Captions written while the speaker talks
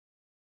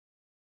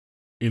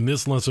In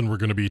this lesson, we're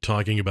going to be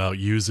talking about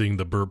using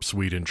the Burp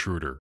Suite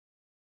Intruder.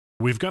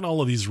 We've got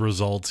all of these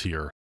results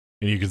here,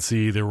 and you can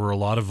see there were a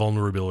lot of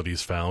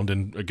vulnerabilities found,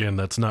 and again,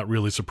 that's not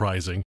really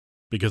surprising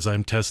because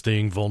I'm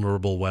testing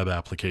vulnerable web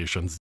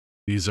applications.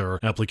 These are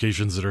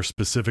applications that are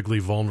specifically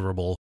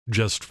vulnerable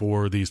just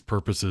for these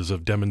purposes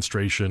of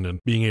demonstration and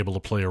being able to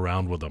play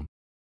around with them.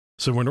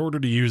 So in order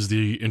to use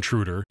the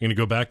intruder, I'm going to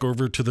go back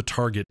over to the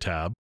Target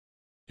tab,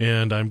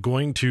 and I'm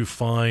going to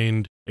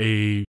find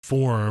a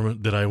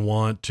form that I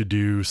want to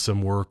do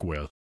some work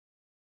with.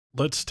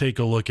 Let's take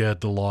a look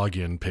at the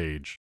login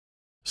page.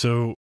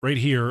 So right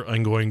here,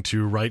 I'm going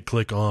to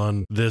right-click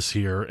on this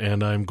here,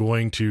 and I'm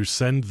going to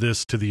send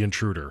this to the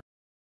intruder.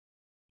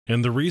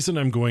 And the reason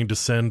I'm going to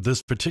send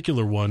this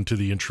particular one to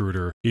the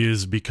intruder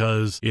is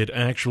because it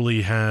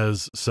actually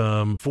has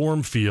some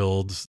form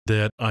fields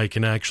that I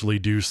can actually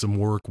do some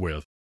work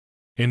with.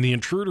 And the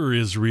intruder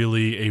is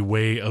really a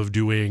way of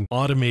doing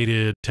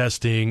automated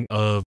testing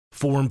of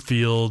form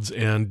fields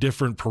and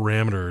different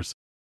parameters.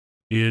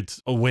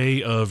 It's a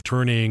way of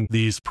turning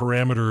these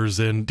parameters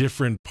and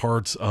different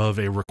parts of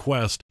a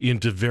request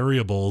into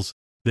variables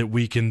that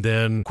we can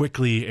then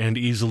quickly and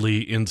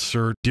easily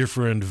insert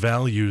different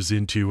values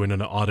into in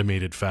an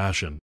automated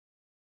fashion.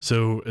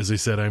 So, as I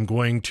said, I'm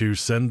going to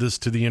send this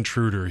to the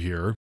intruder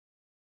here,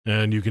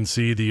 and you can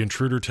see the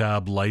intruder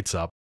tab lights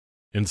up.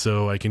 And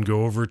so I can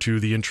go over to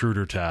the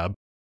intruder tab,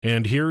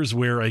 and here's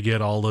where I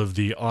get all of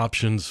the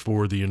options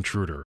for the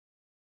intruder.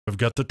 I've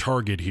got the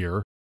target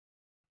here,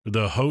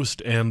 the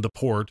host and the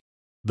port,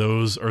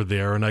 those are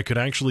there, and I could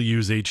actually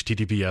use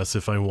HTTPS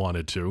if I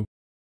wanted to,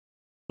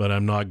 but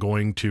I'm not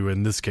going to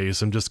in this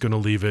case. I'm just going to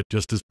leave it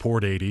just as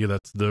port 80.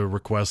 That's the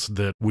request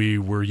that we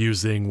were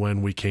using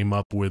when we came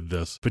up with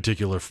this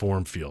particular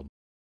form field.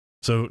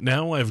 So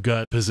now I've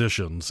got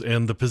positions,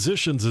 and the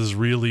positions is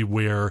really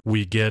where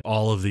we get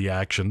all of the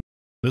action.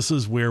 This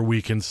is where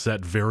we can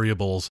set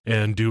variables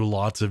and do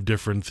lots of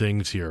different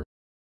things here.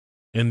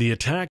 And the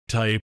attack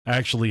type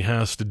actually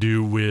has to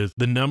do with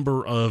the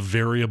number of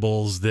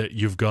variables that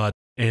you've got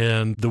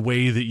and the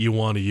way that you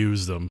want to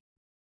use them.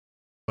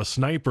 A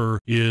sniper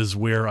is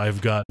where I've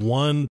got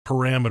one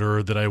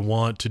parameter that I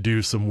want to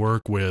do some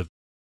work with,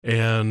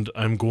 and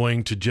I'm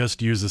going to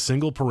just use a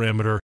single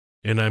parameter,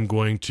 and I'm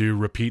going to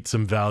repeat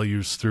some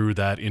values through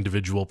that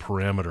individual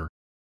parameter.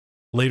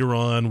 Later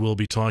on, we'll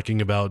be talking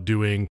about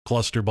doing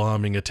cluster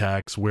bombing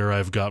attacks where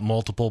I've got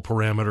multiple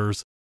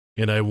parameters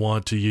and I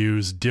want to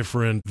use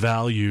different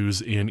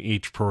values in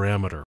each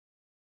parameter.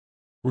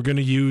 We're going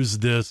to use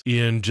this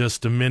in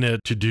just a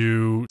minute to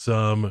do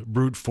some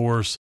brute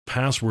force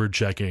password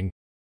checking,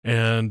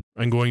 and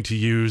I'm going to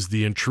use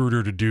the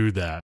intruder to do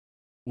that.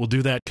 We'll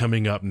do that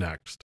coming up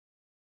next.